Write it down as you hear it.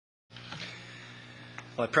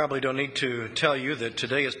Well, I probably don't need to tell you that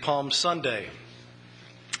today is Palm Sunday,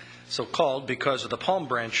 so called because of the palm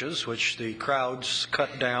branches which the crowds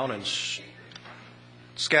cut down and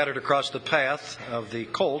scattered across the path of the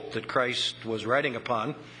colt that Christ was riding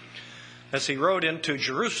upon as he rode into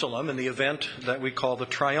Jerusalem in the event that we call the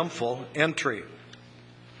triumphal entry.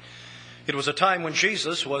 It was a time when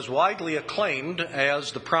Jesus was widely acclaimed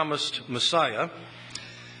as the promised Messiah,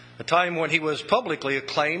 a time when he was publicly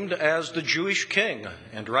acclaimed as the Jewish king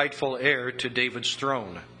and rightful heir to David's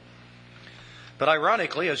throne. But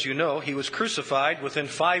ironically, as you know, he was crucified within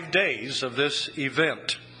 5 days of this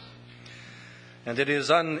event. And it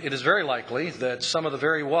is very likely that some of the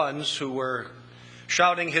very ones who were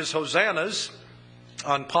shouting his hosannas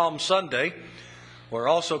on Palm Sunday were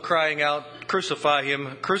also crying out, crucify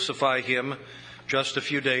him, just a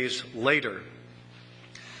few days later.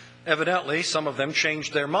 Evidently, some of them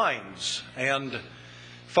changed their minds, and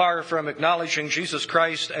far from acknowledging Jesus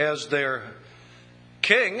Christ as their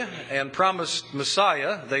king and promised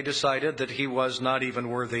Messiah, they decided that he was not even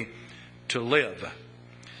worthy to live.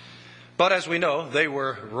 But as we know, they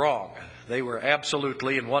were wrong. They were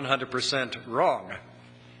absolutely and 100% wrong.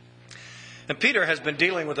 And Peter has been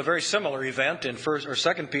dealing with a very similar event in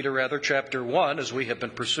 2 Peter chapter 1, as we have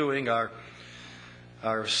been pursuing our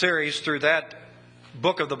series through that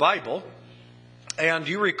book of the Bible. And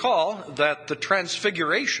you recall that the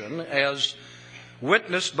transfiguration, as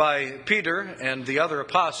witnessed by Peter and the other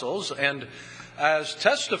apostles, and as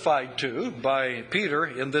testified to by Peter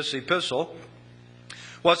in this epistle,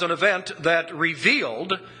 was an event that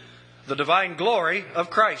revealed the divine glory of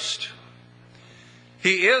Christ.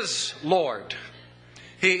 He is Lord.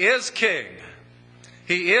 He is King.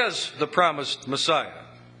 He is the promised Messiah.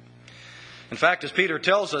 In fact, as Peter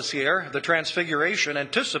tells us here, the transfiguration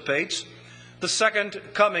anticipates the second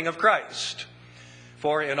coming of Christ.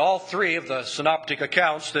 For in all three of the synoptic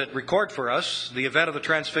accounts that record for us the event of the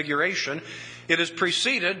transfiguration, it is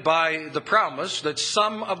preceded by the promise that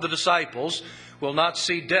some of the disciples will not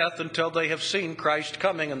see death until they have seen Christ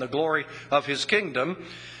coming in the glory of his kingdom.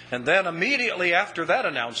 And then immediately after that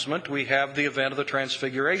announcement, we have the event of the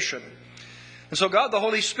transfiguration. And so God the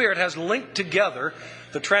Holy Spirit has linked together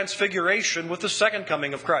the transfiguration with the second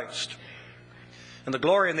coming of Christ. And the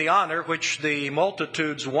glory and the honor which the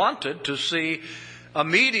multitudes wanted to see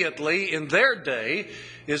immediately in their day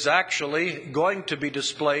is actually going to be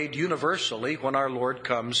displayed universally when our Lord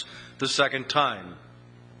comes the second time.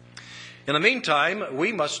 In the meantime,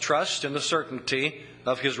 we must trust in the certainty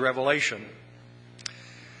of his revelation.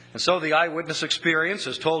 And so the eyewitness experience,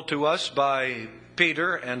 as told to us by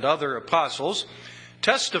Peter and other apostles,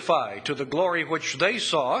 testify to the glory which they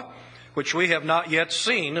saw, which we have not yet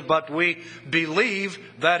seen, but we believe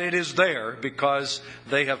that it is there because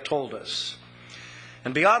they have told us.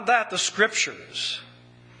 And beyond that, the Scriptures,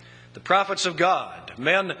 the prophets of God,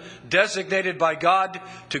 men designated by God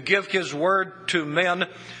to give his word to men,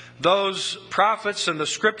 those prophets and the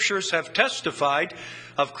Scriptures have testified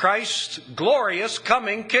of Christ's glorious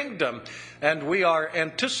coming kingdom. And we are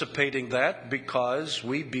anticipating that because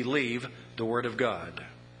we believe the Word of God.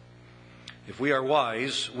 If we are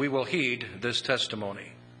wise, we will heed this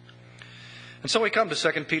testimony. And so we come to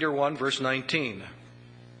 2 Peter 1, verse 19.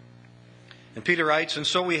 And Peter writes, "And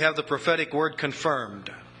so we have the prophetic word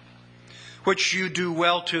confirmed, which you do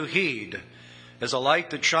well to heed, as a light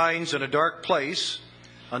that shines in a dark place,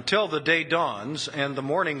 until the day dawns and the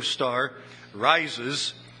morning star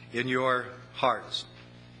rises in your hearts."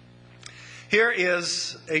 Here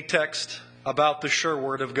is a text about the sure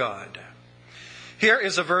word of God. Here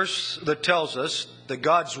is a verse that tells us that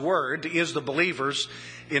God's word is the believer's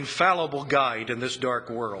infallible guide in this dark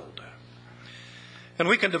world. And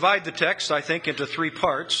we can divide the text, I think, into 3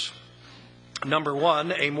 parts. Number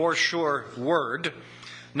 1, a more sure word.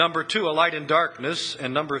 Number 2, a light in darkness.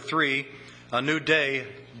 And number 3, a new day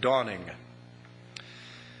dawning.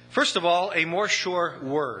 First of all, a more sure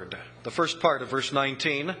word. The first part of verse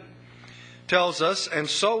 19 tells us, "And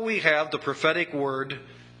so we have the prophetic word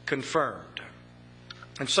confirmed."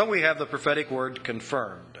 And so we have the prophetic word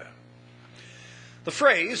confirmed. The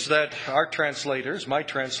phrase that our translators, my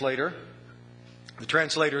translator, the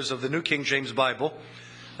translators of the New King James Bible,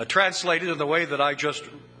 translated in the way that I just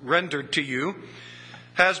rendered to you,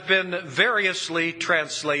 has been variously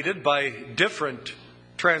translated by different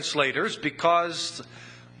translators because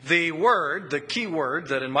the word, the key word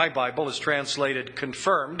that in my Bible is translated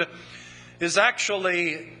confirmed, is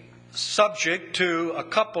actually subject to a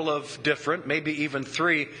couple of different, maybe even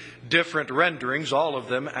 3 different renderings, all of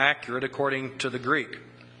them accurate according to the Greek.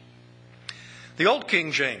 The Old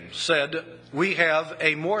King James said, "We have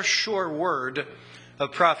a more sure word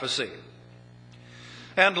of prophecy."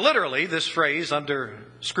 And literally, this phrase under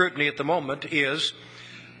scrutiny at the moment is,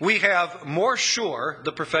 we have more sure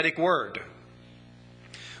the prophetic word.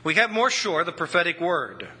 We have more sure the prophetic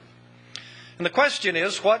word. And the question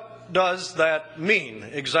is, what does that mean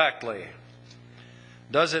exactly?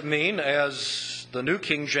 Does it mean, as the New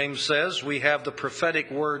King James says, we have the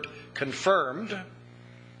prophetic word confirmed?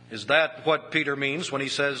 Is that what Peter means when he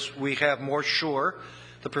says we have more sure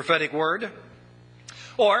the prophetic word?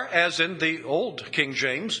 Or, as in the Old King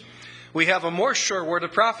James, we have a more sure word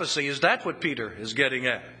of prophecy. Is that what Peter is getting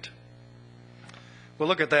at? We'll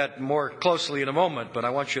look at that more closely in a moment, but I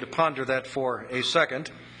want you to ponder that for a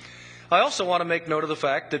second. I also want to make note of the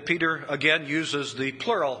fact that Peter again uses the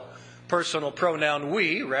plural personal pronoun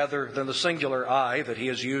we rather than the singular I that he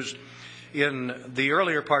has used in the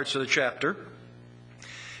earlier parts of the chapter.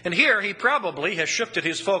 And here he probably has shifted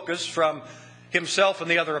his focus from himself and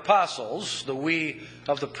the other apostles, the we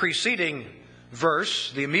of the preceding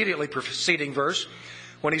verse, the immediately preceding verse,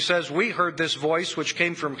 when he says, we heard this voice which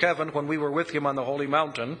came from heaven when we were with him on the holy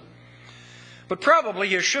mountain. But probably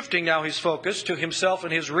he is shifting now his focus to himself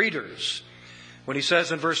and his readers, when he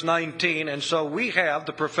says in verse 19, and so we have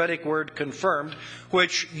the prophetic word confirmed,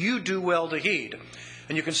 which you do well to heed.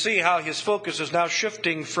 And you can see how his focus is now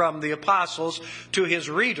shifting from the apostles to his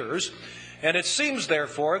readers. And it seems,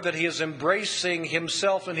 therefore, that he is embracing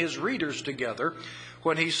himself and his readers together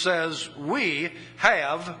when he says, we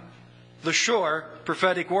have the sure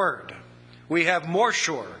prophetic word. We have more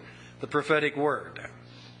sure the prophetic word.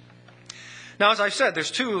 Now, as I said,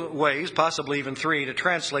 there's two ways, possibly even three, to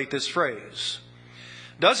translate this phrase.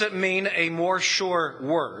 Does it mean a more sure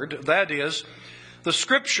word? That is, the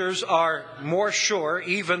Scriptures are more sure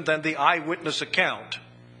even than the eyewitness account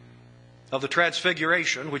of the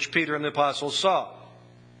transfiguration which Peter and the apostles saw.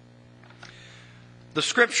 The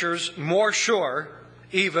Scriptures more sure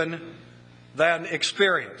even than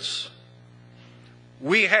experience.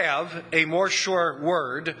 We have a more sure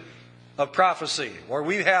word of prophecy, or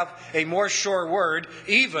we have a more sure word,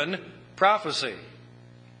 even prophecy.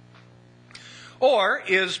 Or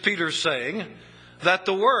is Peter saying that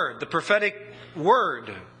the word, the prophetic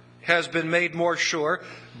word, has been made more sure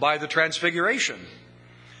by the transfiguration?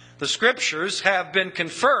 The Scriptures have been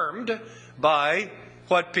confirmed by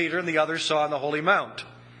what Peter and the others saw on the Holy Mount.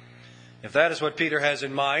 If that is what Peter has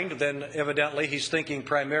in mind, then evidently he's thinking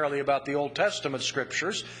primarily about the Old Testament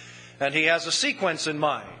Scriptures, and he has a sequence in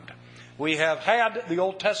mind. We have had the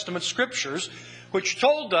Old Testament Scriptures which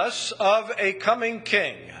told us of a coming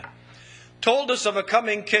king, told us of a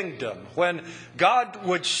coming kingdom when God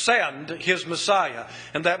would send his Messiah,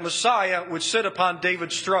 and that Messiah would sit upon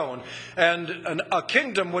David's throne, and a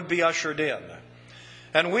kingdom would be ushered in.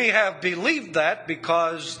 And we have believed that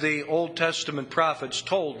because the Old Testament prophets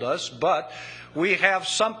told us, but we have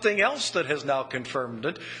something else that has now confirmed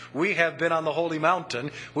it. We have been on the Holy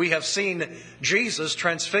Mountain. We have seen Jesus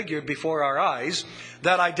transfigured before our eyes.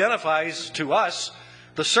 That identifies to us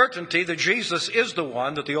the certainty that Jesus is the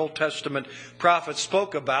one that the Old Testament prophets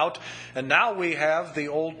spoke about. And now we have the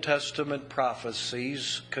Old Testament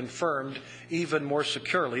prophecies confirmed even more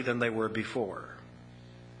securely than they were before.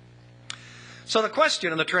 So the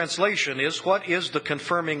question in the translation is, what is the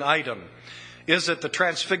confirming item? Is it the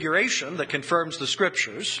transfiguration that confirms the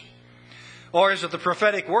Scriptures? Or is it the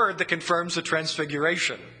prophetic word that confirms the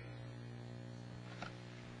transfiguration?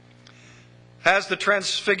 Has the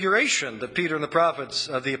transfiguration that Peter and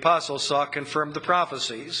the apostles saw confirmed the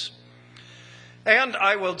prophecies? And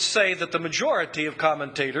I will say that the majority of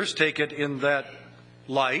commentators take it in that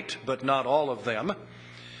light, but not all of them.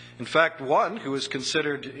 In fact, one who is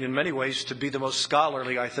considered in many ways to be the most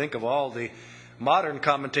scholarly, I think, of all the modern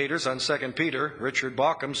commentators on 2 Peter, Richard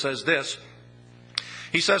Barkman, says this.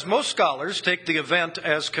 He says, most scholars take the event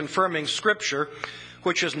as confirming Scripture,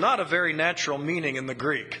 which is not a very natural meaning in the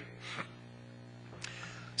Greek.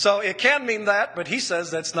 So it can mean that, but he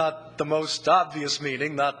says that's not the most obvious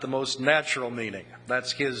meaning, not the most natural meaning.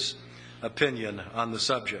 That's his opinion on the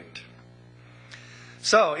subject.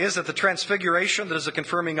 So, is it the transfiguration that is a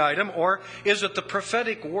confirming item, or is it the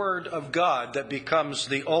prophetic word of God that becomes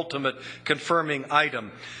the ultimate confirming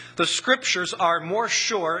item? The Scriptures are more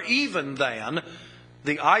sure even than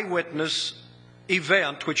the eyewitness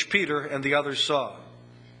event which Peter and the others saw.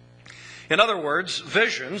 In other words,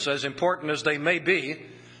 visions, as important as they may be,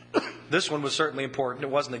 this one was certainly important. It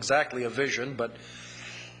wasn't exactly a vision, but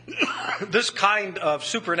this kind of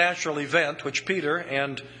supernatural event which Peter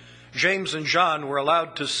and James and John were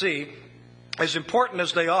allowed to see, as important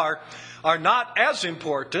as they are not as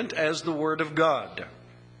important as the Word of God.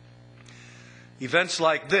 Events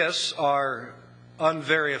like this are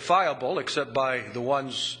unverifiable except by the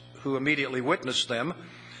ones who immediately witness them.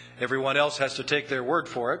 Everyone else has to take their word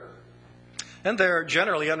for it. And they're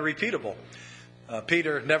generally unrepeatable.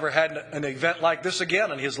 Peter never had an event like this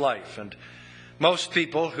again in his life. And most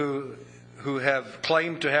people who have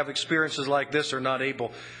claimed to have experiences like this are not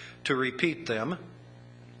able to repeat them.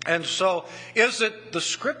 And so, is it the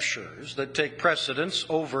Scriptures that take precedence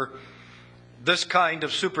over this kind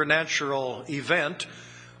of supernatural event,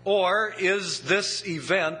 or is this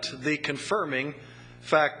event the confirming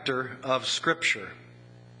factor of Scripture?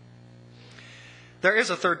 There is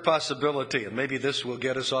a third possibility, and maybe this will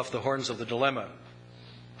get us off the horns of the dilemma.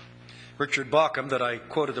 Richard Barkman, that I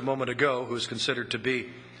quoted a moment ago, who is considered to be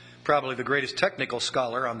probably the greatest technical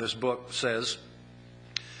scholar on this book, says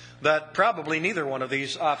that probably neither one of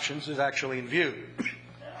these options is actually in view.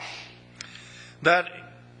 That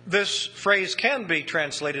this phrase can be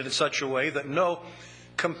translated in such a way that no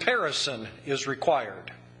comparison is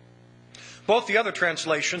required. Both the other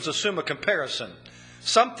translations assume a comparison.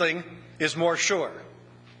 Something is more sure.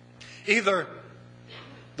 Either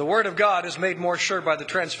the Word of God is made more sure by the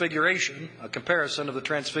Transfiguration, a comparison of the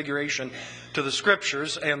Transfiguration to the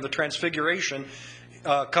Scriptures, and the Transfiguration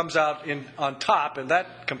comes out on top in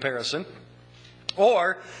that comparison.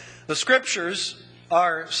 Or the Scriptures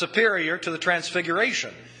are superior to the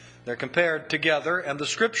Transfiguration. They're compared together, and the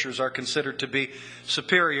Scriptures are considered to be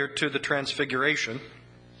superior to the Transfiguration.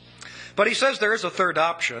 But he says there is a third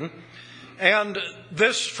option, and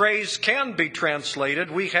this phrase can be translated,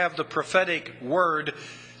 we have the prophetic word,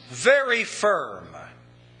 very firm.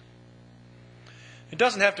 It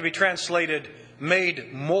doesn't have to be translated,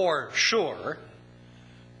 made more sure,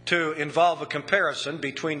 to involve a comparison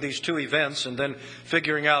between these two events and then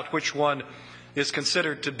figuring out which one is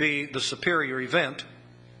considered to be the superior event.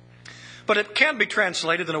 But it can be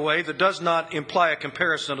translated in a way that does not imply a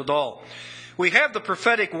comparison at all. We have the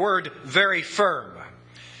prophetic word very firm.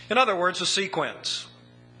 In other words, a sequence.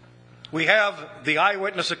 We have the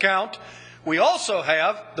eyewitness account. We also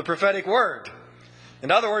have the prophetic word.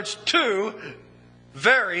 In other words, two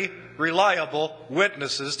very reliable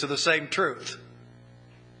witnesses to the same truth.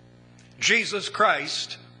 Jesus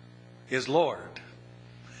Christ is Lord.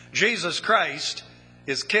 Jesus Christ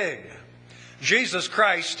is King. Jesus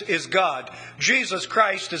Christ is God. Jesus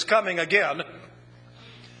Christ is coming again.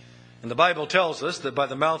 And the Bible tells us that by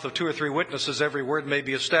the mouth of two or three witnesses every word may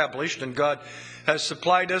be established, and God has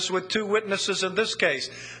supplied us with two witnesses in this case.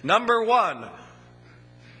 Number one,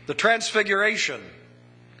 the Transfiguration,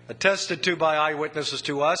 attested to by eyewitnesses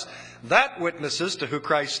to us. That witnesses to who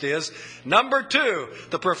Christ is. Number two,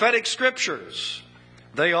 the prophetic Scriptures.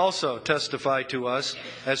 They also testify to us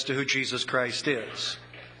as to who Jesus Christ is.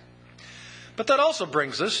 But that also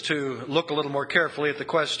brings us to look a little more carefully at the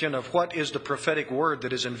question of what is the prophetic word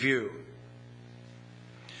that is in view.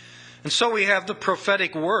 And so we have the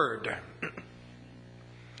prophetic word.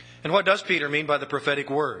 And what does Peter mean by the prophetic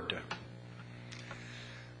word?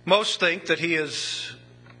 Most think that he is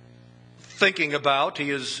thinking about, he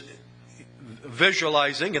is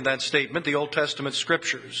visualizing in that statement the Old Testament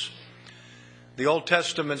Scriptures. The Old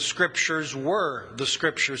Testament Scriptures were the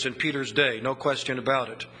Scriptures in Peter's day, no question about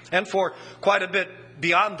it. And for quite a bit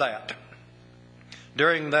beyond that.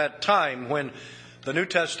 During that time when the New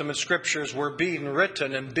Testament Scriptures were being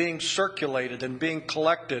written and being circulated and being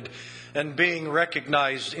collected and being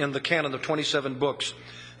recognized in the canon of 27 books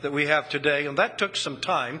that we have today. And that took some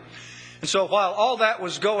time. And so while all that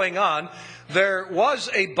was going on, there was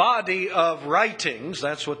a body of writings.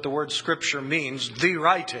 That's what the word Scripture means, the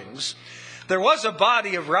writings. There was a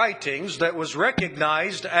body of writings that was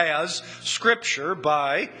recognized as Scripture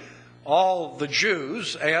by all the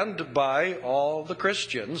Jews and by all the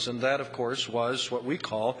Christians. And that, of course, was what we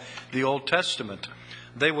call the Old Testament.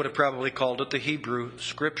 They would have probably called it the Hebrew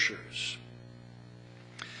Scriptures.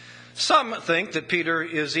 Some think that Peter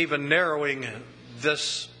is even narrowing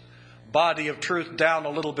this body of truth down a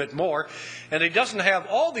little bit more. And he doesn't have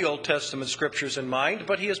all the Old Testament Scriptures in mind,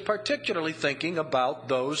 but he is particularly thinking about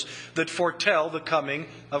those that foretell the coming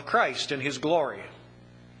of Christ in His glory.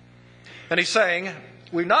 And he's saying,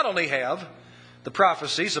 we not only have the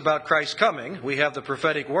prophecies about Christ's coming, we have the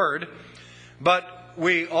prophetic word, but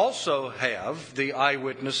we also have the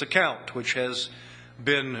eyewitness account, which has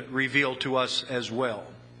been revealed to us as well.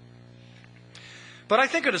 But I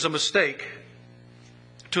think it is a mistake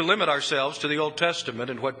to limit ourselves to the Old Testament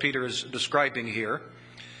and what Peter is describing here,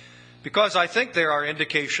 because I think there are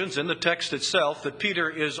indications in the text itself that Peter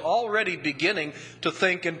is already beginning to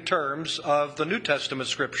think in terms of the New Testament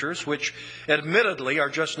Scriptures, which admittedly are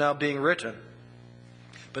just now being written,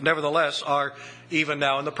 but nevertheless are even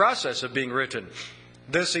now in the process of being written.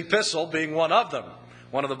 This epistle being one of them,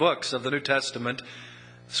 one of the books of the New Testament,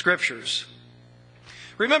 Scriptures.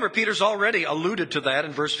 Remember, Peter's already alluded to that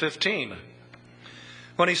in verse 15.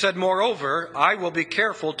 When he said, "Moreover, I will be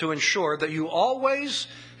careful to ensure that you always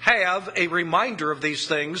have a reminder of these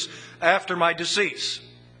things after my decease."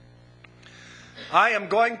 I am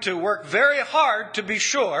going to work very hard to be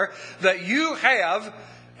sure that you have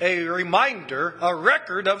a reminder, a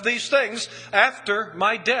record of these things after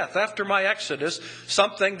my death, after my exodus,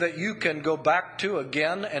 something that you can go back to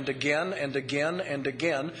again and again and again and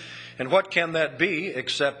again. And what can that be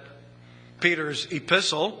except Peter's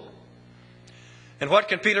epistle? And what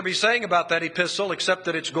can Peter be saying about that epistle except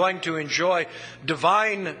that it's going to enjoy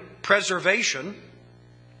divine preservation?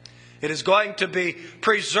 It is going to be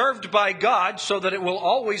preserved by God so that it will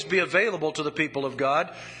always be available to the people of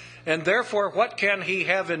God. And therefore, what can he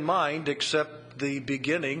have in mind except the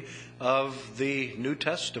beginning of the New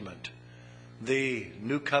Testament, the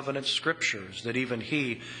New Covenant Scriptures that even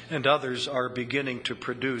he and others are beginning to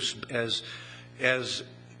produce as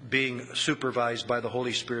being supervised by the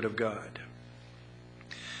Holy Spirit of God.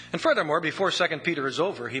 And furthermore, before 2 Peter is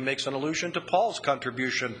over, he makes an allusion to Paul's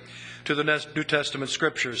contribution to the New Testament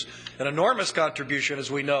Scriptures. An enormous contribution,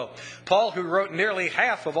 as we know. Paul, who wrote nearly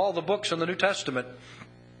half of all the books in the New Testament.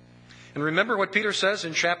 And remember what Peter says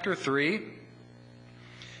in chapter 3,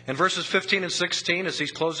 in verses 15 and 16, as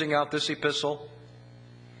he's closing out this epistle.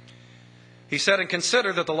 He said, "And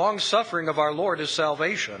consider that the long suffering of our Lord is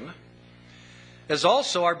salvation, as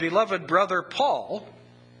also our beloved brother Paul,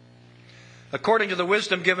 according to the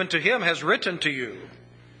wisdom given to him, has written to you."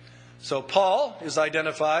 So Paul is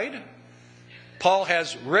identified. Paul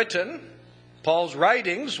has written. Paul's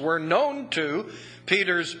writings were known to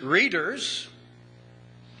Peter's readers.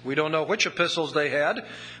 We don't know which epistles they had,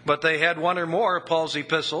 but they had one or more of Paul's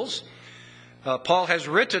epistles. Paul has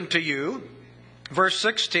written to you, verse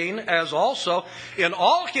 16, as also in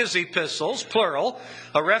all his epistles, plural,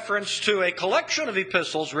 a reference to a collection of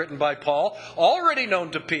epistles written by Paul, already known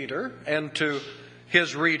to Peter and to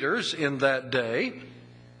his readers in that day.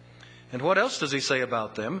 And what else does he say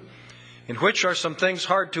about them? "In which are some things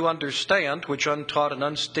hard to understand, which untaught and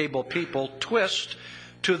unstable people twist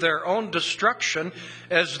to their own destruction,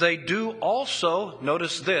 as they do also,"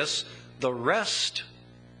 notice this, "the rest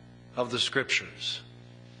of the Scriptures."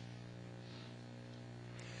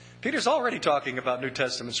 Peter's already talking about New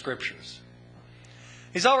Testament Scriptures.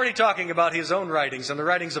 He's already talking about his own writings and the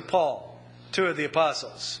writings of Paul, two of the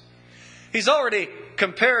apostles. He's already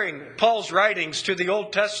comparing Paul's writings to the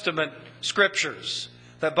Old Testament Scriptures,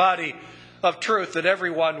 the body of truth that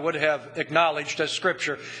everyone would have acknowledged as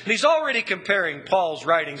Scripture. And he's already comparing Paul's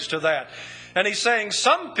writings to that. And he's saying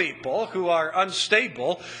some people who are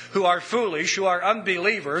unstable, who are foolish, who are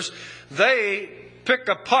unbelievers, they pick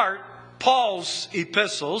apart Paul's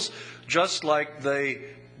epistles just like they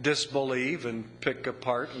disbelieve and pick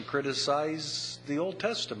apart and criticize the Old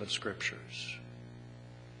Testament Scriptures.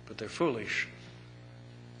 But they're foolish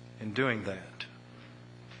in doing that.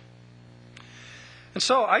 And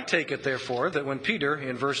so I take it, therefore, that when Peter,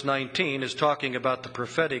 in verse 19, is talking about the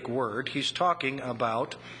prophetic word, he's talking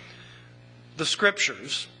about the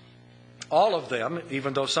Scriptures, all of them,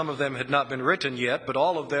 even though some of them had not been written yet, but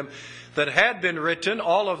all of them that had been written,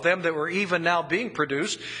 all of them that were even now being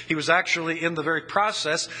produced. He was actually in the very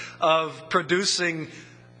process of producing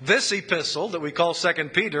this epistle that we call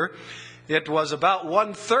 2 Peter. It was about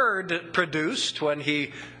 1/3 produced when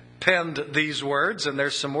he penned these words, and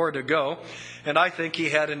there's some more to go. And I think he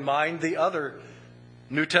had in mind the other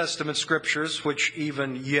New Testament Scriptures, which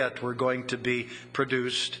even yet were going to be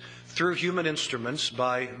produced through human instruments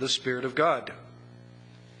by the Spirit of God.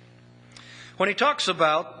 When he talks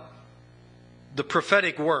about the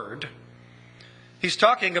prophetic word, he's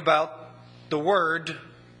talking about the word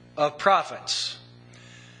of prophets.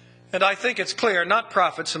 And I think it's clear, not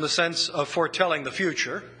prophets in the sense of foretelling the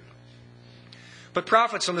future, but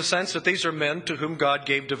prophets in the sense that these are men to whom God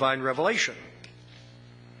gave divine revelation.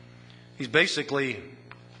 He's basically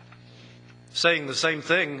saying the same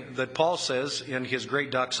thing that Paul says in his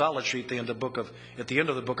great doxology at the end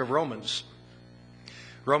of the book of Romans.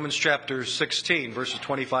 Romans chapter 16, verses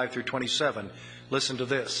 25 through 27. Listen to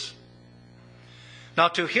this. "Now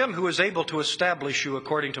to him who is able to establish you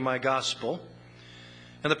according to my gospel,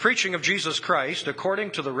 and the preaching of Jesus Christ,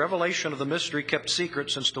 according to the revelation of the mystery kept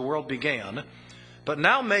secret since the world began, but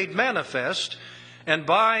now made manifest, and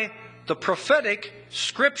by the prophetic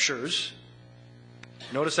Scriptures,"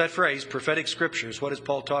 notice that phrase, prophetic Scriptures. What is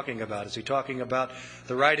Paul talking about? Is he talking about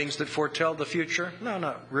the writings that foretell the future? No,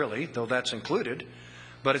 not really, though that's included.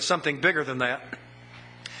 But it's something bigger than that.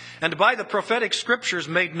 "And by the prophetic Scriptures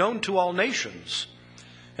made known to all nations."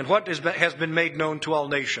 And what has been made known to all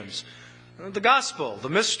nations? The gospel, the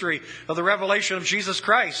mystery of the revelation of Jesus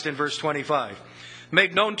Christ in verse 25.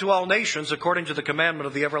 Made known to all nations according to the commandment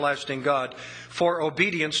of the everlasting God, for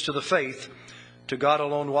obedience to the faith. To God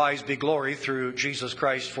alone wise be glory through Jesus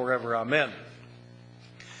Christ forever. Amen.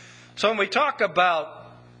 So when we talk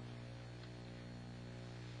about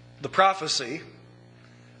the prophecy,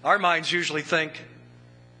 our minds usually think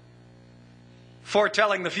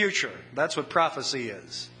foretelling the future. That's what prophecy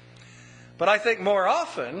is. But I think more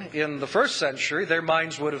often in the first century, their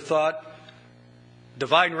minds would have thought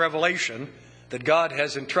divine revelation that God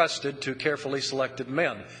has entrusted to carefully selected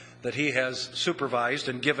men, that He has supervised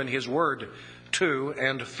and given His word to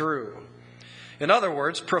and through. In other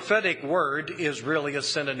words, prophetic word is really a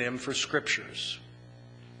synonym for scriptures.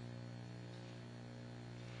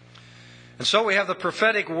 And so we have the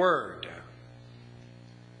prophetic word,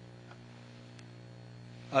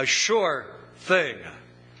 a sure thing.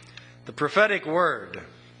 The prophetic word.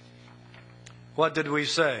 What did we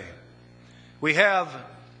say? We have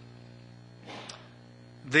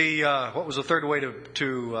the, what was the third way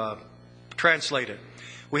to translate it?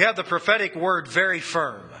 We have the prophetic word, very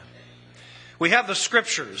firm. We have the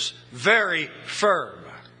scriptures, very firm,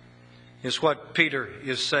 is what Peter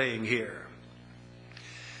is saying here.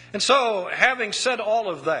 And so, having said all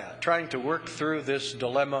of that, trying to work through this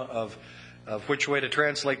dilemma of which way to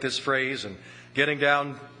translate this phrase and getting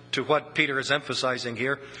down to what Peter is emphasizing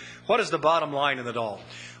here, what is the bottom line in it all?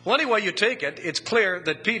 Well, any way you take it, it's clear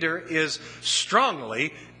that Peter is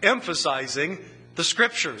strongly emphasizing the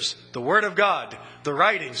Scriptures, the Word of God, the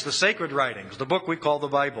writings, the sacred writings, the book we call the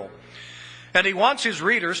Bible. And he wants his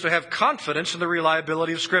readers to have confidence in the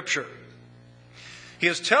reliability of Scripture. He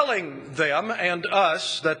is telling them and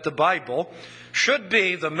us that the Bible should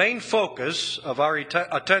be the main focus of our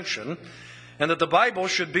attention, and that the Bible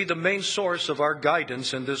should be the main source of our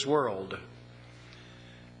guidance in this world.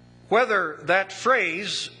 Whether that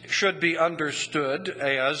phrase should be understood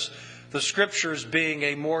as the Scriptures being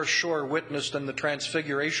a more sure witness than the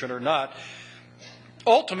Transfiguration or not,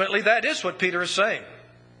 ultimately that is what Peter is saying.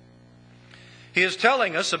 He is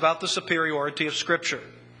telling us about the superiority of Scripture.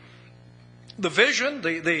 The vision,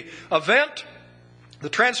 the event, the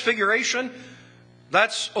Transfiguration,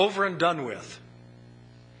 that's over and done with.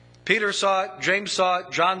 Peter saw it, James saw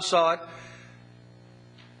it, John saw it.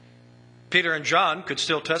 Peter and John could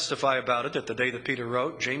still testify about it at the day that Peter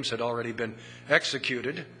wrote. James had already been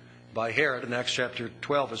executed by Herod in Acts chapter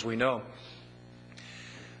 12, as we know.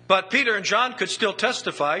 But Peter and John could still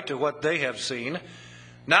testify to what they have seen.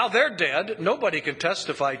 Now they're dead. Nobody can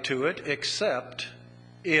testify to it except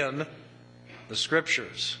in the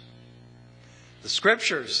Scriptures. The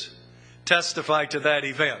Scriptures testify to that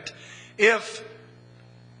event. If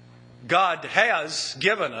God has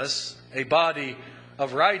given us a body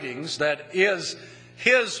of writings that is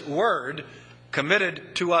His Word,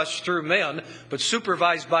 committed to us through men, but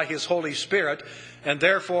supervised by His Holy Spirit, and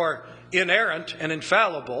therefore inerrant and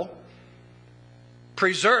infallible,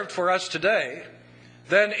 preserved for us today,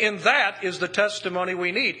 then in that is the testimony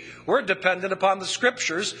we need. We're dependent upon the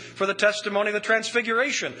Scriptures for the testimony of the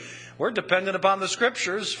Transfiguration. We're dependent upon the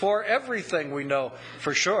Scriptures for everything we know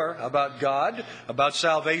for sure about God, about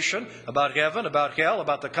salvation, about heaven, about hell,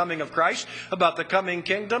 about the coming of Christ, about the coming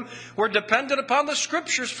kingdom. We're dependent upon the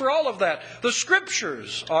Scriptures for all of that. The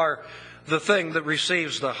Scriptures are the thing that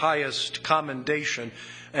receives the highest commendation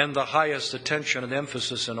and the highest attention and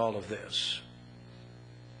emphasis in all of this.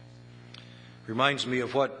 Reminds me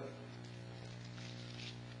of what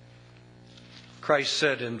Christ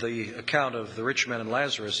said in the account of the rich man and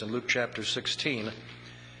Lazarus in Luke chapter 16. You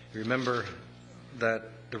remember that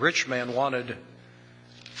the rich man wanted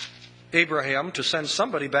Abraham to send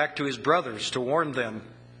somebody back to his brothers to warn them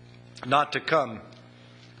not to come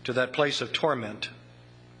to that place of torment.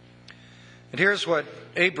 And here's what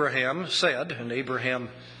Abraham said, and Abraham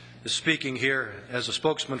is speaking here as a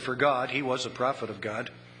spokesman for God. He was a prophet of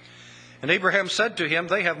God. And Abraham said to him,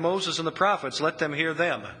 "They have Moses and the prophets, let them hear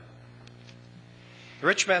them." The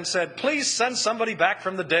rich man said, "Please send somebody back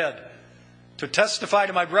from the dead to testify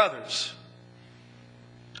to my brothers."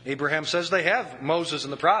 Abraham says, "They have Moses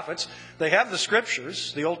and the prophets. They have the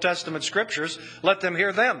Scriptures, the Old Testament Scriptures. Let them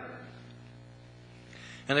hear them."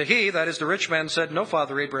 And he, that is the rich man, said, "No,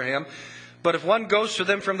 Father Abraham, but if one goes to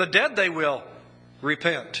them from the dead, they will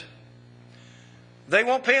repent." They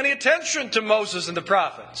won't pay any attention to Moses and the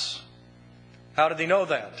prophets. How did he know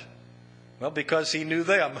that? Well, because he knew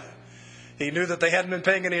them. He knew that they hadn't been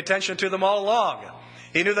paying any attention to them all along.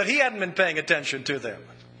 He knew that he hadn't been paying attention to them.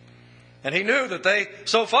 And he knew that they,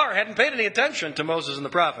 so far, hadn't paid any attention to Moses and the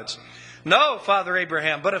prophets. "No, Father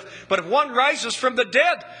Abraham, but if one rises from the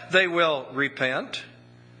dead, they will repent."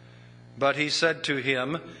 But he said to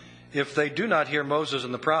him, if they do not hear Moses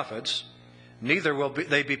and the prophets, neither will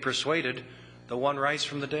they be persuaded, though one rise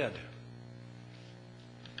from the dead.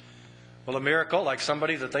 Will a miracle, like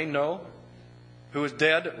somebody that they know who is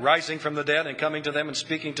dead, rising from the dead and coming to them and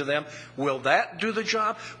speaking to them, will that do the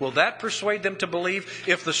job? Will that persuade them to believe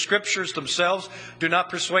if the Scriptures themselves do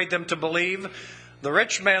not persuade them to believe? The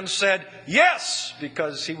rich man said, yes,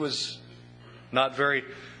 because he was not very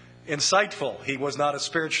insightful. He was not a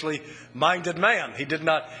spiritually minded man. He did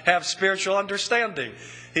not have spiritual understanding.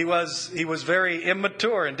 He was very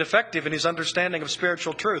immature and defective in his understanding of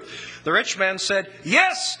spiritual truth. The rich man said,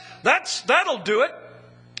 yes, that'll do it.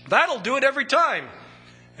 That'll do it every time.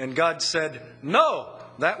 And God said, no,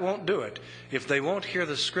 that won't do it. If they won't hear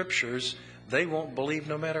the Scriptures, they won't believe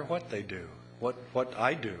no matter what they do. What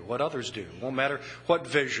I do, what others do. Won't matter what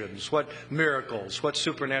visions, what miracles, what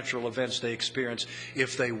supernatural events they experience.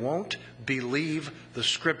 If they won't believe the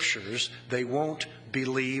Scriptures, they won't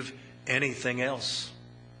believe anything else.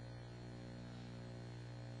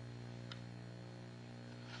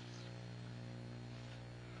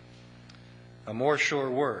 A more sure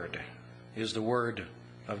word is the Word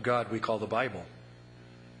of God we call the Bible.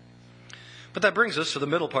 But that brings us to the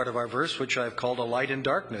middle part of our verse, which I've called a light in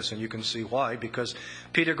darkness. And you can see why, because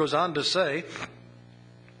Peter goes on to say,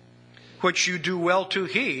 which you do well to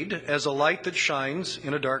heed as a light that shines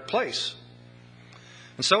in a dark place.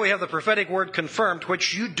 And so we have the prophetic word confirmed,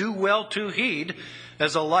 which you do well to heed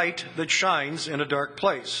as a light that shines in a dark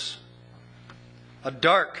place. A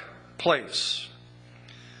dark place.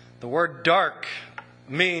 The word dark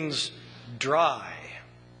means dry,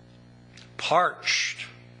 parched,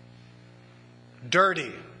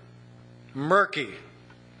 dirty, murky,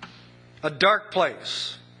 a dark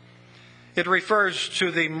place. It refers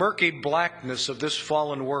to the murky blackness of this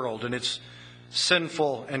fallen world and its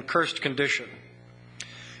sinful and cursed condition.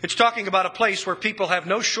 It's talking about a place where people have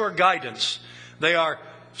no sure guidance. They are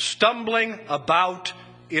stumbling about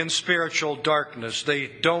in spiritual darkness. They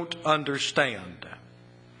don't understand.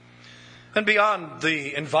 And beyond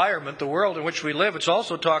the environment, the world in which we live, it's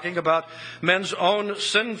also talking about men's own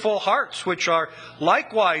sinful hearts, which are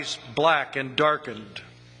likewise black and darkened.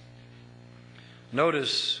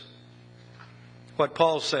 Notice what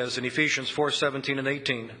Paul says in Ephesians 4:17 and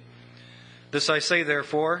 18. This I say,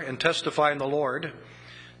 therefore, and testify in the Lord,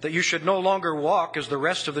 that you should no longer walk as the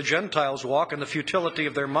rest of the Gentiles walk in the futility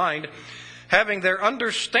of their mind, having their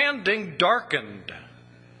understanding darkened,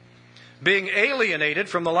 being alienated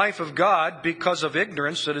from the life of God because of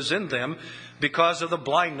ignorance that is in them, because of the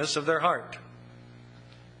blindness of their heart.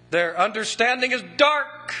 Their understanding is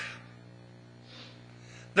dark.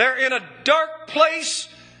 They're in a dark place,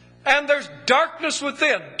 and there's darkness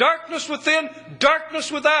within. Darkness within,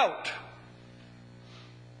 darkness without.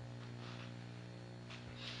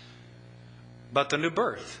 But the new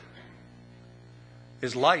birth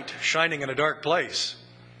is light shining in a dark place.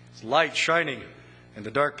 It's light shining in the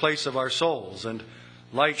dark place of our souls, and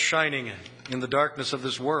light shining in the darkness of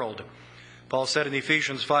this world. Paul said in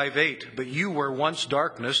Ephesians 5:8, but you were once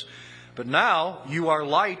darkness, but now you are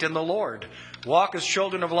light in the Lord. Walk as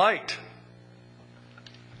children of light.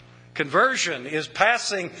 Conversion is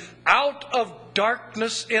passing out of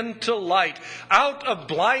darkness into light, out of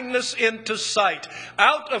blindness into sight,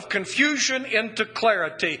 out of confusion into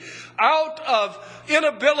clarity, out of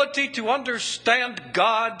inability to understand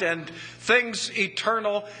God and things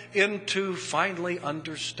eternal into finally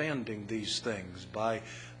understanding these things by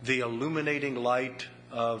the illuminating light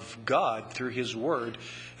of God through His Word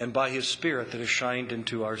and by His Spirit that has shined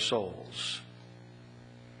into our souls.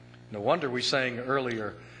 No wonder we sang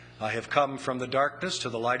earlier, I have come from the darkness to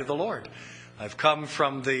the light of the Lord. I've come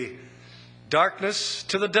from the darkness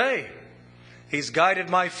to the day. He's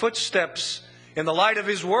guided my footsteps in the light of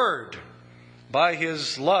His Word. By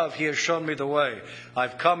His love, He has shown me the way.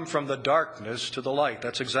 I've come from the darkness to the light.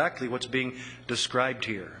 That's exactly what's being described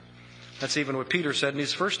here. That's even what Peter said in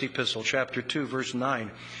his first epistle, chapter 2, verse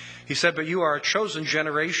 9. He said, but you are a chosen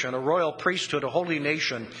generation, a royal priesthood, a holy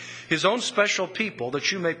nation, His own special people,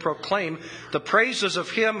 that you may proclaim the praises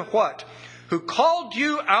of Him, what? Who called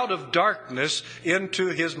you out of darkness into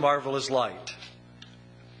His marvelous light.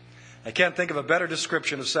 I can't think of a better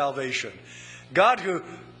description of salvation. God who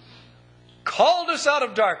called us out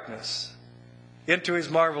of darkness into His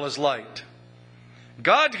marvelous light.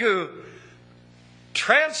 God who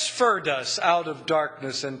transferred us out of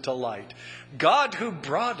darkness into light. God who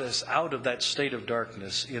brought us out of that state of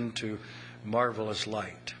darkness into marvelous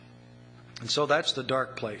light. And so that's the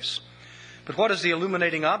dark place. But what is the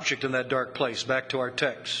illuminating object in that dark place? Back to our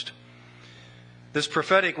text. This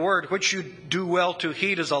prophetic word, which you do well to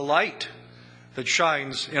heed, as a light that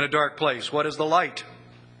shines in a dark place. What is the light?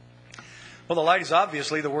 Well, the light is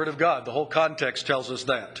obviously the Word of God. The whole context tells us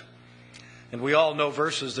that. And we all know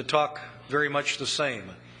verses that talk very much the same.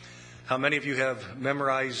 How many of you have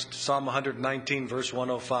memorized Psalm 119, verse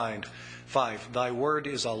 105? Thy word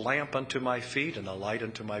is a lamp unto my feet and a light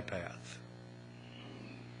unto my path.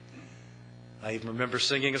 I even remember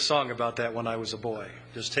singing a song about that when I was a boy,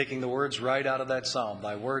 just taking the words right out of that psalm.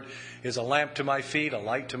 Thy word is a lamp to my feet, a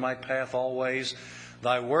light to my path always.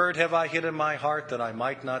 Thy word have I hid in my heart, that I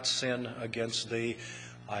might not sin against thee.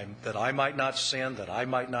 That I might not sin,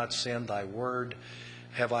 thy word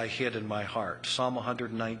have I hid in my heart. Psalm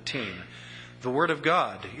 119. The word of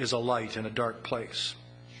God is a light in a dark place.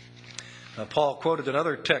 Paul quoted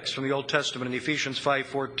another text from the Old Testament in Ephesians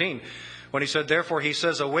 5:14. When he said, therefore, he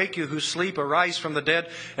says, awake you who sleep, arise from the dead,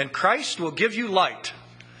 and Christ will give you light.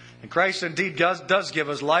 And Christ indeed does give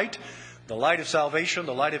us light, the light of salvation,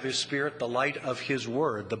 the light of His Spirit, the light of His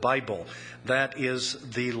Word, the Bible. That is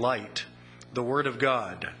the light, the Word of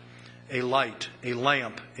God. A light, a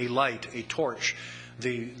lamp, a light, a torch.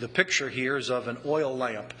 The picture here is of an oil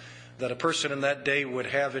lamp that a person in that day would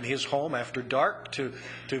have in his home after dark to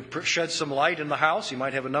shed some light in the house. He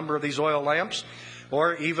might have a number of these oil lamps.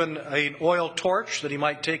 Or even an oil torch that he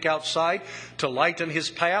might take outside to lighten his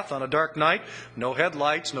path on a dark night. No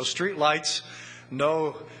headlights, no street lights,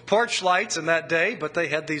 no porch lights in that day, but they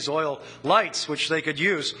had these oil lights which they could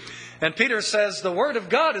use. And Peter says the Word of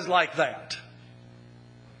God is like that.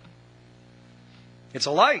 It's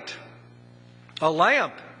a light, a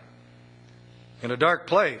lamp in a dark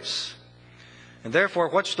place. And therefore,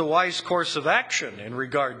 what's the wise course of action in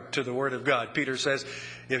regard to the Word of God? Peter says,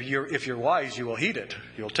 if you're wise, you will heed it.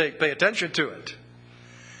 You'll pay attention to it.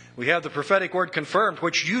 We have the prophetic word confirmed,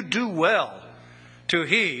 which you do well to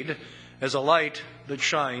heed as a light that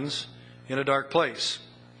shines in a dark place.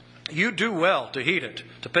 You do well to heed it,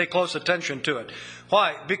 to pay close attention to it.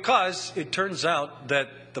 Why? Because it turns out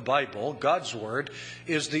that the Bible, God's Word,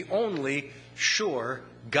 is the only sure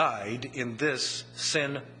guide in this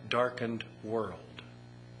sin-darkened world.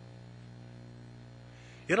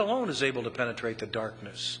 It alone is able to penetrate the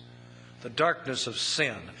darkness of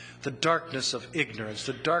sin, the darkness of ignorance,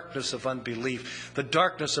 the darkness of unbelief, the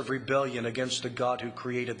darkness of rebellion against the God who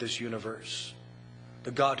created this universe,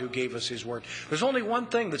 the God who gave us His Word. There's only one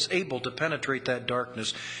thing that's able to penetrate that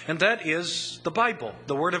darkness, and that is the Bible,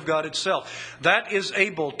 the Word of God itself. That is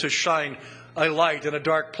able to shine a light in a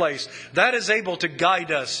dark place. That is able to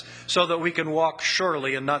guide us so that we can walk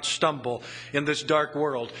surely and not stumble in this dark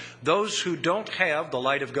world. Those who don't have the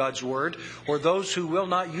light of God's Word, or those who will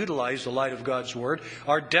not utilize the light of God's Word,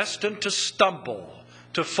 are destined to stumble,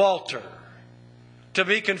 to falter, to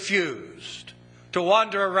be confused, to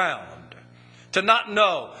wander around, to not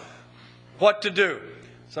know what to do.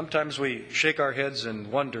 Sometimes we shake our heads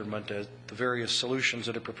in wonderment at the various solutions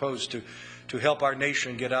that are proposed to help our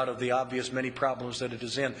nation get out of the obvious many problems that it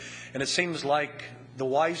is in. And it seems like the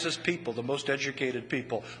wisest people, the most educated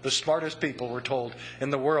people, the smartest people, we're told, in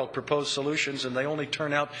the world propose solutions, and they only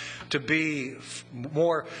turn out to be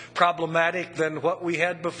more problematic than what we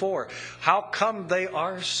had before. How come they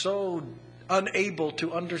are so unable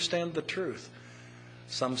to understand the truth?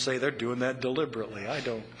 Some say they're doing that deliberately. I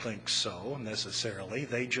don't think so necessarily.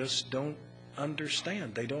 They just don't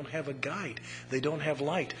understand. They don't have a guide. They don't have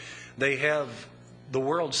light. They have the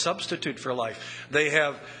world's substitute for life. They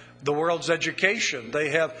have the world's education. They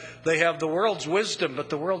have the world's wisdom, but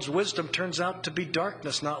the world's wisdom turns out to be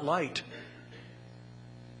darkness, not light.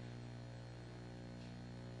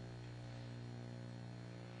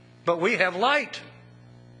 But we have light.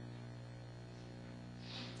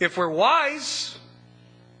 If we're wise,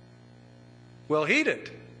 we'll heed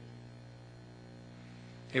it.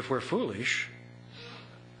 If we're foolish,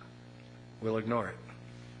 we'll ignore it.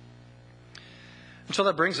 And so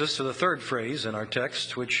that brings us to the third phrase in our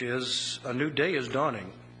text, which is, a new day is dawning.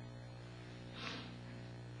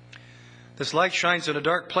 This light shines in a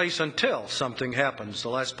dark place until something happens. The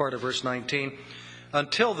last part of verse 19,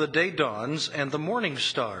 until the day dawns and the morning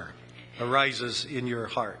star arises in your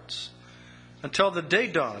hearts. Until the day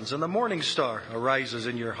dawns and the morning star arises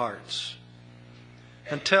in your hearts.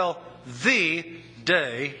 Until the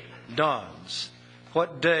day dawns.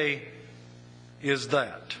 What day is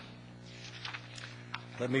that?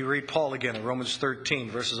 Let me read Paul again in Romans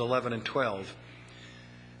 13, verses 11 and 12.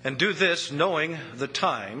 And do this, knowing the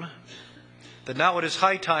time, that now it is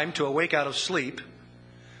high time to awake out of sleep,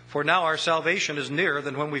 for now our salvation is nearer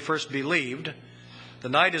than when we first believed. The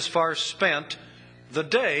night is far spent, the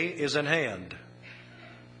day is in hand.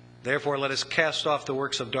 Therefore let us cast off the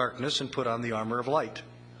works of darkness and put on the armor of light.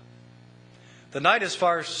 The night is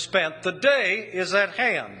far spent. The day is at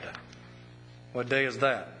hand. What day is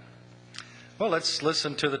that? Well, let's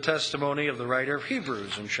listen to the testimony of the writer of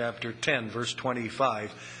Hebrews in chapter 10, verse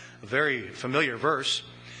 25. A very familiar verse.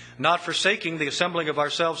 Not forsaking the assembling of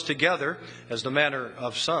ourselves together, as the manner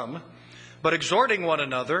of some, but exhorting one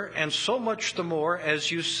another, and so much the more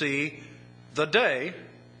as you see the day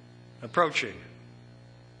approaching.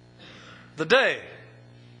 The day.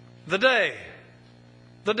 The day.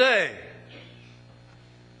 The day.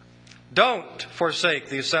 Don't forsake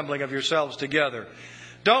the assembling of yourselves together.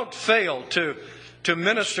 Don't fail to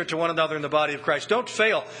minister to one another in the body of Christ. Don't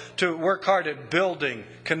fail to work hard at building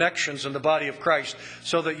connections in the body of Christ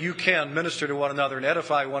so that you can minister to one another and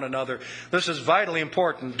edify one another. This is vitally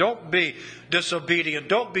important. Don't be disobedient.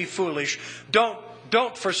 Don't be foolish.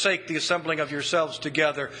 Don't forsake the assembling of yourselves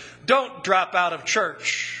together. Don't drop out of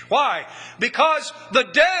church. Why? Because the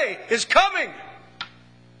day is coming.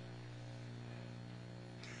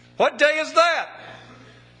 What day is that?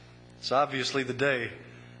 It's obviously the day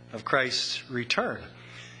of Christ's return.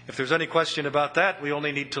 If there's any question about that, we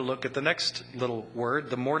only need to look at the next little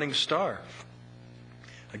word, the morning star.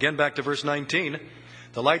 Again, back to verse 19.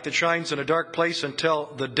 The light that shines in a dark place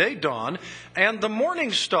until the day dawn and the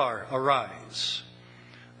morning star arise.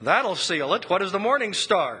 That'll seal it. What is the morning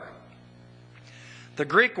star? The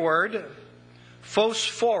Greek word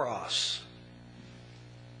phosphoros.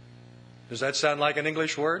 Does that sound like an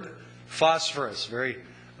English word? Phosphorus.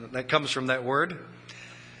 That comes from that word.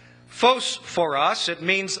 Phosphoros, it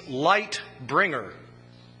means light bringer.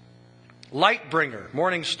 Light bringer,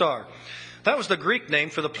 morning star. That was the Greek name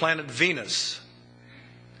for the planet Venus.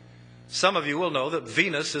 Some of you will know that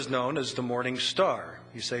Venus is known as the morning star.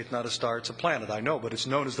 You say it's not a star, it's a planet. I know, but it's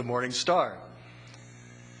known as the morning star.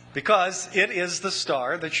 Because it is the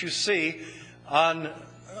star that you see on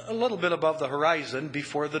a little bit above the horizon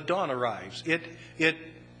before the dawn arrives.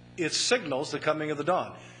 It signals the coming of the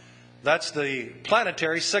dawn. That's the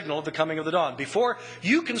planetary signal of the coming of the dawn. Before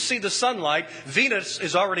you can see the sunlight, Venus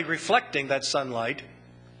is already reflecting that sunlight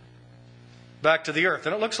back to the earth.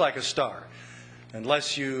 And it looks like a star.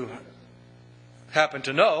 Unless you happen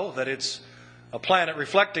to know that it's a planet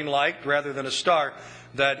reflecting light rather than a star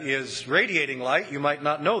that is radiating light, you might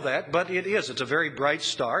not know that, but it is. It's a very bright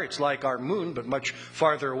star. It's like our moon, but much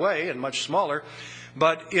farther away and much smaller.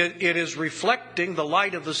 But it is reflecting the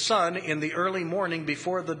light of the sun in the early morning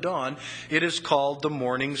before the dawn. It is called the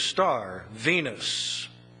morning star, Venus.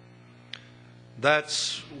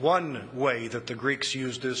 That's one way that the Greeks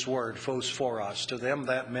used this word, phosphoros. To them,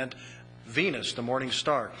 that meant Venus, the morning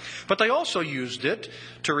star. But they also used it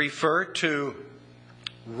to refer to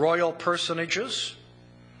royal personages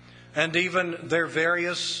and even their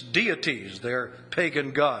various deities, their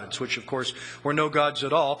pagan gods, which of course were no gods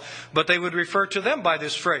at all, but they would refer to them by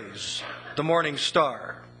this phrase, the morning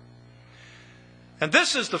star. And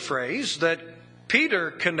this is the phrase that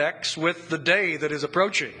Peter connects with the day that is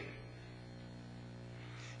approaching.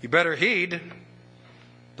 You better heed.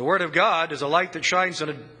 The Word of God is a light that shines in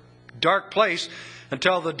a dark place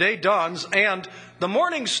until the day dawns and the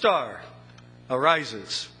morning star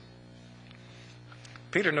arises.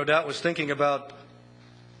 Peter, no doubt, was thinking about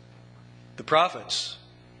the prophets,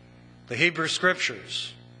 the Hebrew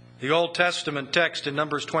Scriptures, the Old Testament text in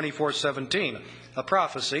Numbers 24:17, a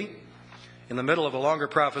prophecy in the middle of a longer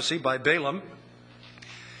prophecy by Balaam.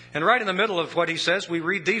 And right in the middle of what he says, we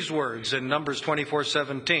read these words in Numbers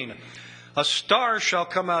 24:17. A star shall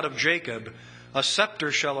come out of Jacob, a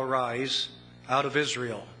scepter shall arise out of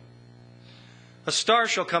Israel. A star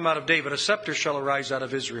shall come out of David, a scepter shall arise out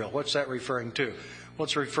of Israel. What's that referring to? Well,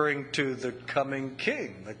 it's referring to the coming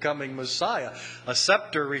king, the coming Messiah. A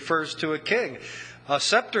scepter refers to a king. A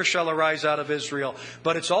scepter shall arise out of Israel,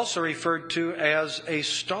 but it's also referred to as a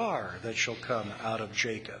star that shall come out of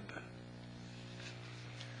Jacob.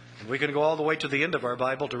 And we can go all the way to the end of our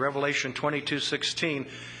Bible, to Revelation 22:16,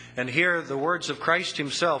 and hear the words of Christ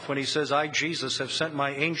himself when he says, I, Jesus, have sent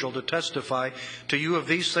my angel to testify to you of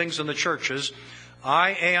these things in the churches.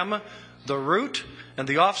 I am the root and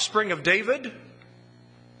the offspring of David.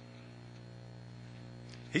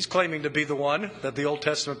 He's claiming to be the one that the Old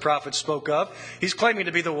Testament prophet spoke of. He's claiming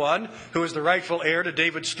to be the one who is the rightful heir to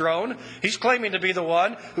David's throne. He's claiming to be the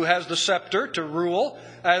one who has the scepter to rule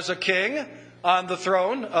as a king on the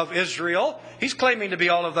throne of Israel. He's claiming to be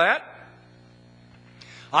all of that.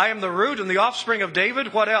 I am the root and the offspring of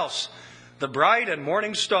David. What else? The bright and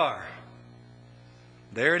morning star.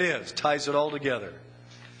 There it is. Ties it all together.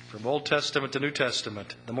 From Old Testament to New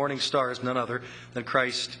Testament, the morning star is none other than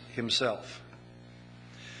Christ himself.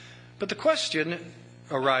 But the question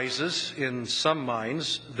arises in some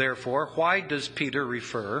minds, therefore, why does Peter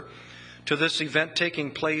refer to this event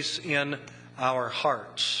taking place in our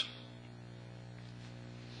hearts.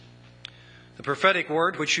 The prophetic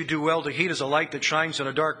word, which you do well to heed, is a light that shines in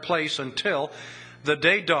a dark place until the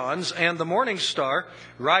day dawns and the morning star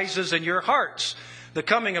rises in your hearts. The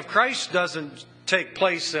coming of Christ doesn't take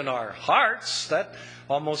place in our hearts. That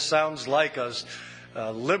almost sounds like a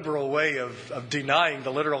liberal way of denying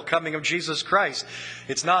the literal coming of Jesus Christ.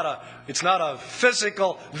 It's not a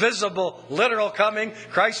physical, visible, literal coming.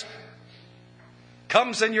 Christ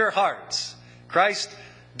comes in your hearts. Christ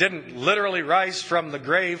didn't literally rise from the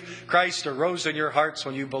grave. Christ arose in your hearts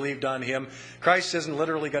when you believed on Him. Christ isn't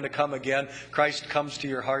literally going to come again. Christ comes to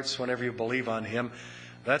your hearts whenever you believe on Him.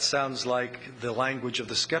 That sounds like the language of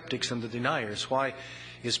the skeptics and the deniers. Why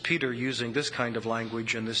is Peter using this kind of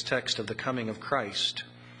language in this text of the coming of Christ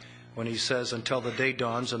when he says, until the day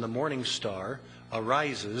dawns and the morning star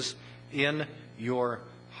arises in your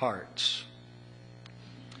hearts?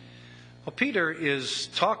 Well, Peter is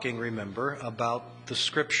talking, remember, about the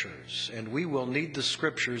Scriptures, and we will need the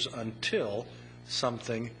Scriptures until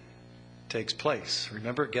something takes place.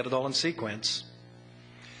 Remember, get it all in sequence.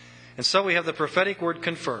 And so we have the prophetic word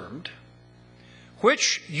confirmed,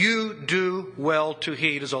 which you do well to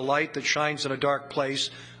heed as a light that shines in a dark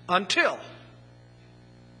place until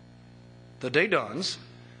the day dawns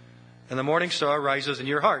and the morning star rises in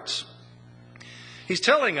your hearts. He's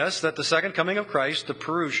telling us that the second coming of Christ, the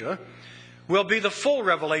parousia, will be the full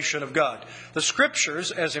revelation of God. The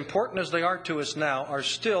Scriptures, as important as they are to us now, are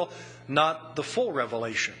still not the full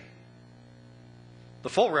revelation. The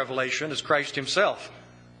full revelation is Christ Himself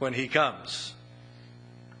when He comes.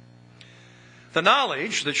 The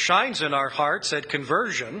knowledge that shines in our hearts at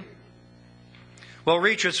conversion will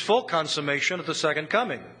reach its full consummation at the second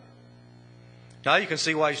coming. Now you can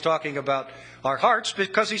see why he's talking about our hearts,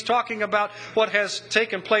 because he's talking about what has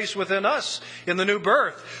taken place within us in the new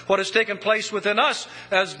birth, what has taken place within us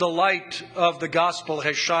as the light of the gospel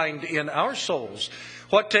has shined in our souls,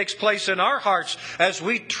 what takes place in our hearts as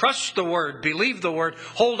we trust the Word, believe the Word,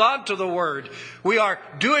 hold on to the Word. We are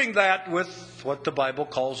doing that with what the Bible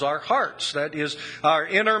calls our hearts. That is our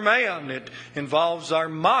inner man. It involves our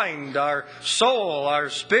mind, our soul,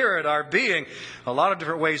 our spirit, our being. A lot of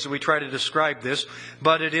different ways that we try to describe this,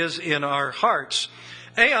 but it is in our hearts.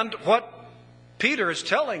 And what Peter is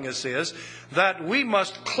telling us is that we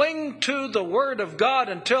must cling to the Word of God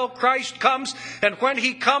until Christ comes, and when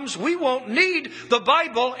He comes, we won't need the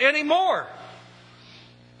Bible anymore.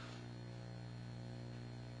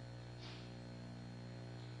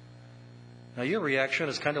 Now, your reaction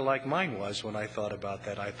is kind of like mine was when I thought about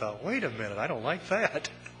that. I thought, wait a minute, I don't like that.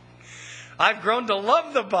 I've grown to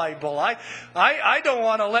love the Bible. I don't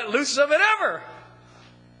want to let loose of it ever.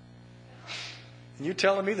 And you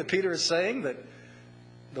telling me that Peter is saying that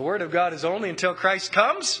the Word of God is only until Christ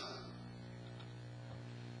comes?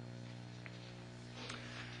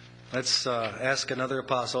 Let's ask another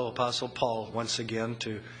apostle, Apostle Paul, once again,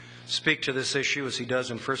 to speak to this issue as he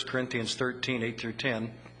does in 1 Corinthians 13, 8 through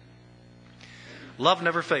 10. Love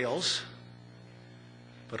never fails,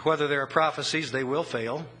 but whether there are prophecies, they will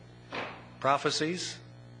fail. Prophecies?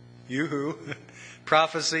 Yoo-hoo.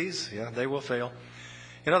 Prophecies? Yeah, they will fail.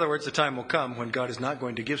 In other words, the time will come when God is not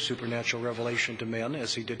going to give supernatural revelation to men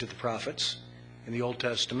as He did to the prophets in the Old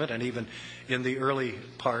Testament and even in the early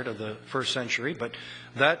part of the first century. But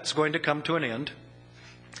that's going to come to an end.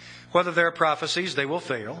 Whether there are prophecies, they will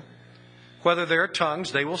fail. Whether there are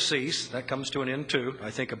tongues, they will cease. That comes to an end too, I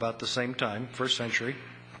think about the same time, first century.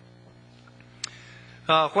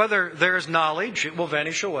 Whether there is knowledge, it will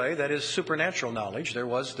vanish away. That is supernatural knowledge. There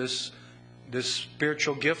was this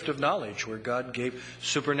spiritual gift of knowledge where God gave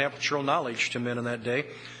supernatural knowledge to men in that day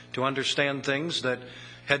to understand things that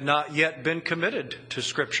had not yet been committed to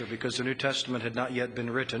Scripture because the New Testament had not yet been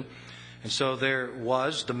written. And so there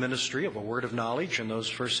was the ministry of a word of knowledge in those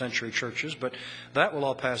first century churches, but that will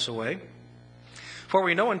all pass away. For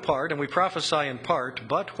we know in part and we prophesy in part,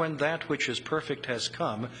 but when that which is perfect has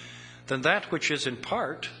come, then that which is in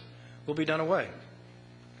part will be done away.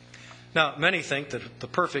 Now, many think that the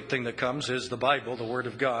perfect thing that comes is the Bible, the Word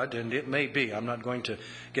of God, and it may be. I'm not going to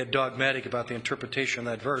get dogmatic about the interpretation of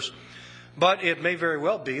that verse, but it may very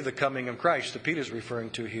well be the coming of Christ that Peter's referring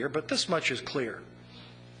to here, but this much is clear.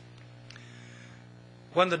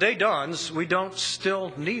 When the day dawns, we don't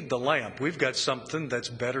still need the lamp. We've got something that's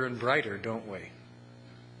better and brighter, don't we?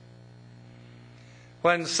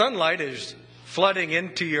 When sunlight is flooding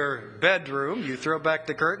into your bedroom, you throw back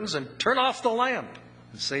the curtains and turn off the lamp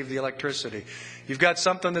and save the electricity. You've got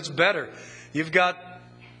something that's better. You've got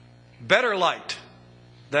better light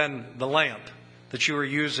than the lamp that you were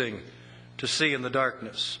using to see in the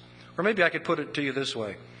darkness. Or maybe I could put it to you this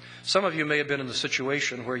way. Some of you may have been in the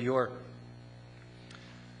situation where your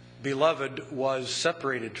beloved was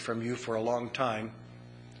separated from you for a long time.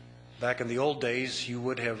 Back in the old days, you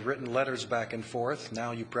would have written letters back and forth.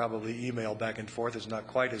 Now you probably email back and forth. It's not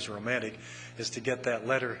quite as romantic as to get that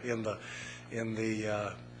letter in the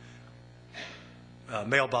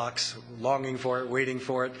mailbox, longing for it, waiting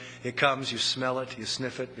for it. It comes, you smell it, you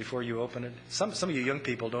sniff it before you open it. Some of you young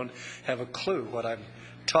people don't have a clue what I'm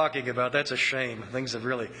talking about. That's a shame. Things have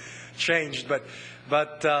really changed.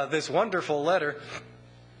 But this wonderful letter,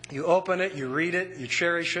 you open it, you read it, you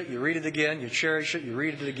cherish it, you read it again, you cherish it, you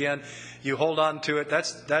read it again, you hold on to it.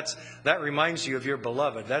 That reminds you of your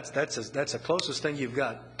beloved. That's the closest thing you've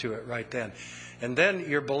got to it right then. And then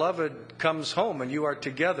your beloved comes home and you are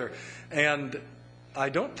together. And I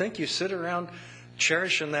don't think you sit around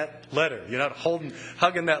cherishing that letter. You're not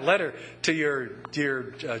hugging that letter to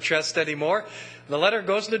your chest anymore. The letter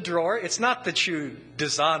goes in the drawer. It's not that you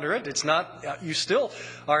dishonor it. It's not. You still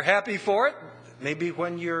are happy for it. Maybe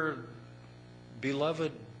when your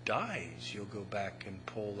beloved dies, you'll go back and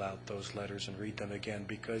pull out those letters and read them again,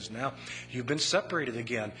 because now you've been separated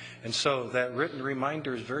again. And so that written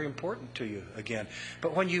reminder is very important to you again.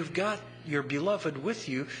 But when you've got your beloved with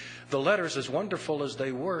you, the letters, as wonderful as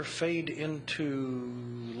they were, fade into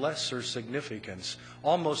lesser significance,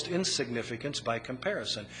 almost insignificance by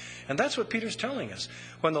comparison. And that's what Peter's telling us.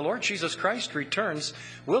 When the Lord Jesus Christ returns,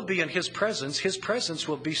 we'll be in His presence. His presence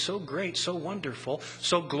will be so great, so wonderful,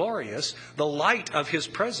 so glorious. The light of His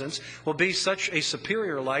presence will be such a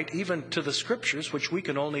superior light, even to the Scriptures, which we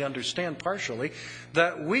can only understand partially,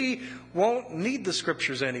 that we won't need the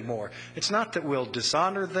Scriptures anymore. It's not that we'll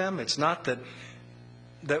dishonor them. It's not that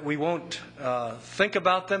we won't think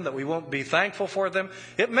about them, that we won't be thankful for them.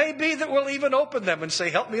 It may be that we'll even open them and say,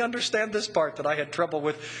 help me understand this part that I had trouble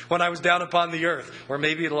with when I was down upon the earth. Or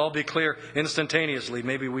maybe it'll all be clear instantaneously.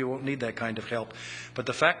 Maybe we won't need that kind of help. But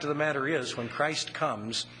the fact of the matter is, when Christ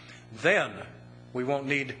comes, then we won't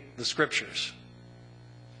need the Scriptures.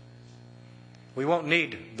 We won't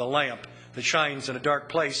need the lamp that shines in a dark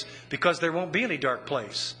place, because there won't be any dark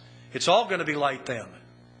place. It's all going to be light then.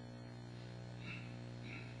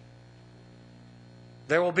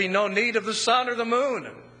 There will be no need of the sun or the moon,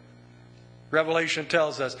 Revelation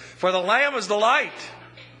tells us. For the Lamb is the light.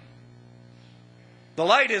 The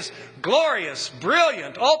light is glorious,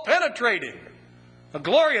 brilliant, all-penetrating. A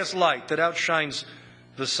glorious light that outshines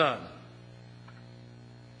the sun.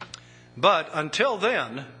 But until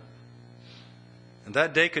then, and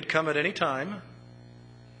that day could come at any time,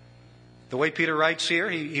 the way Peter writes here,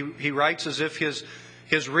 he writes as if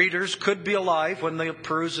his readers could be alive when the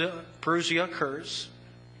parousia occurs.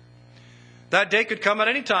 That day could come at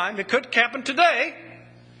any time. It could happen today.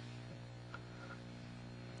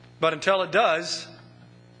 But until it does,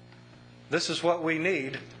 this is what we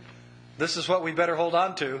need. This is what we better hold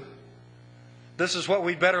on to. This is what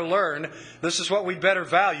we better learn. This is what we better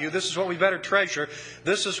value. This is what we better treasure.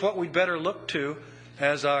 This is what we better look to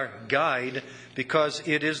as our guide, because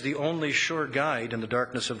it is the only sure guide in the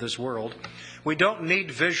darkness of this world. We don't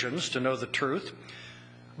need visions to know the truth.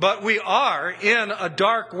 But we are in a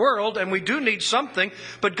dark world, and we do need something.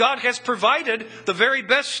 But God has provided the very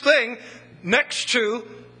best thing next to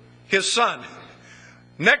His Son,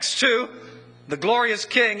 next to the glorious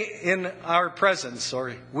King in our presence,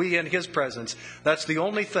 or we in His presence. That's the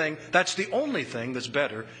only thing that's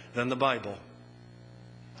better than the Bible.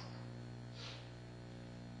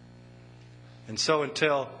 And so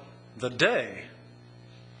until the day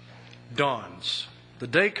dawns, the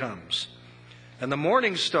day comes, and the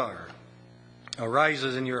morning star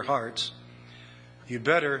arises in your hearts, you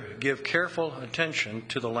better give careful attention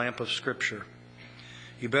to the lamp of Scripture.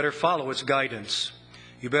 You better follow its guidance.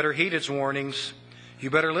 You better heed its warnings. You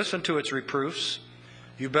better listen to its reproofs.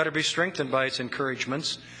 You better be strengthened by its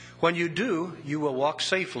encouragements. When you do, you will walk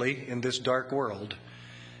safely in this dark world.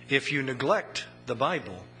 If you neglect the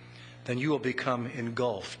Bible, then you will become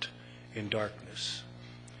engulfed in darkness.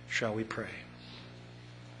 Shall we pray?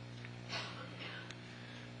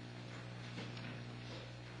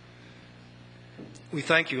 We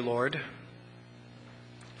thank you, Lord,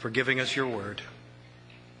 for giving us your word.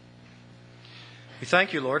 We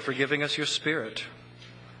thank you, Lord, for giving us your Spirit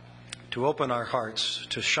to open our hearts,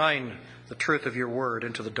 to shine the truth of your word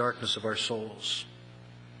into the darkness of our souls.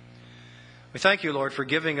 We thank you, Lord, for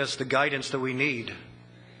giving us the guidance that we need,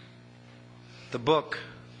 the book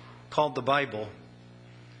called the Bible,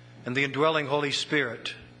 and the indwelling Holy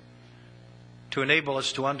Spirit to enable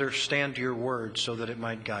us to understand your word so that it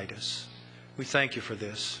might guide us. We thank you for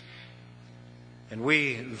this. And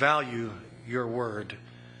we value your word.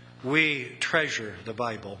 We treasure the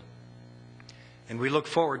Bible. And we look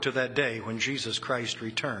forward to that day when Jesus Christ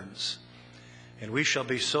returns. And we shall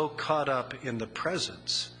be so caught up in the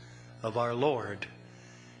presence of our Lord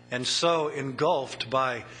and so engulfed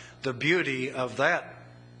by the beauty of that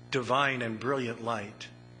divine and brilliant light,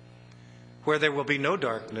 where there will be no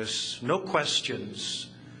darkness, no questions,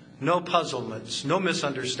 no puzzlements, no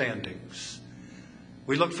misunderstandings.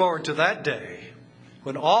 We look forward to that day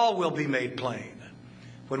when all will be made plain,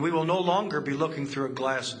 when we will no longer be looking through a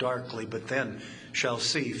glass darkly, but then shall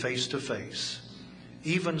see face to face.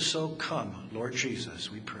 Even so come, Lord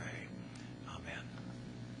Jesus, we pray.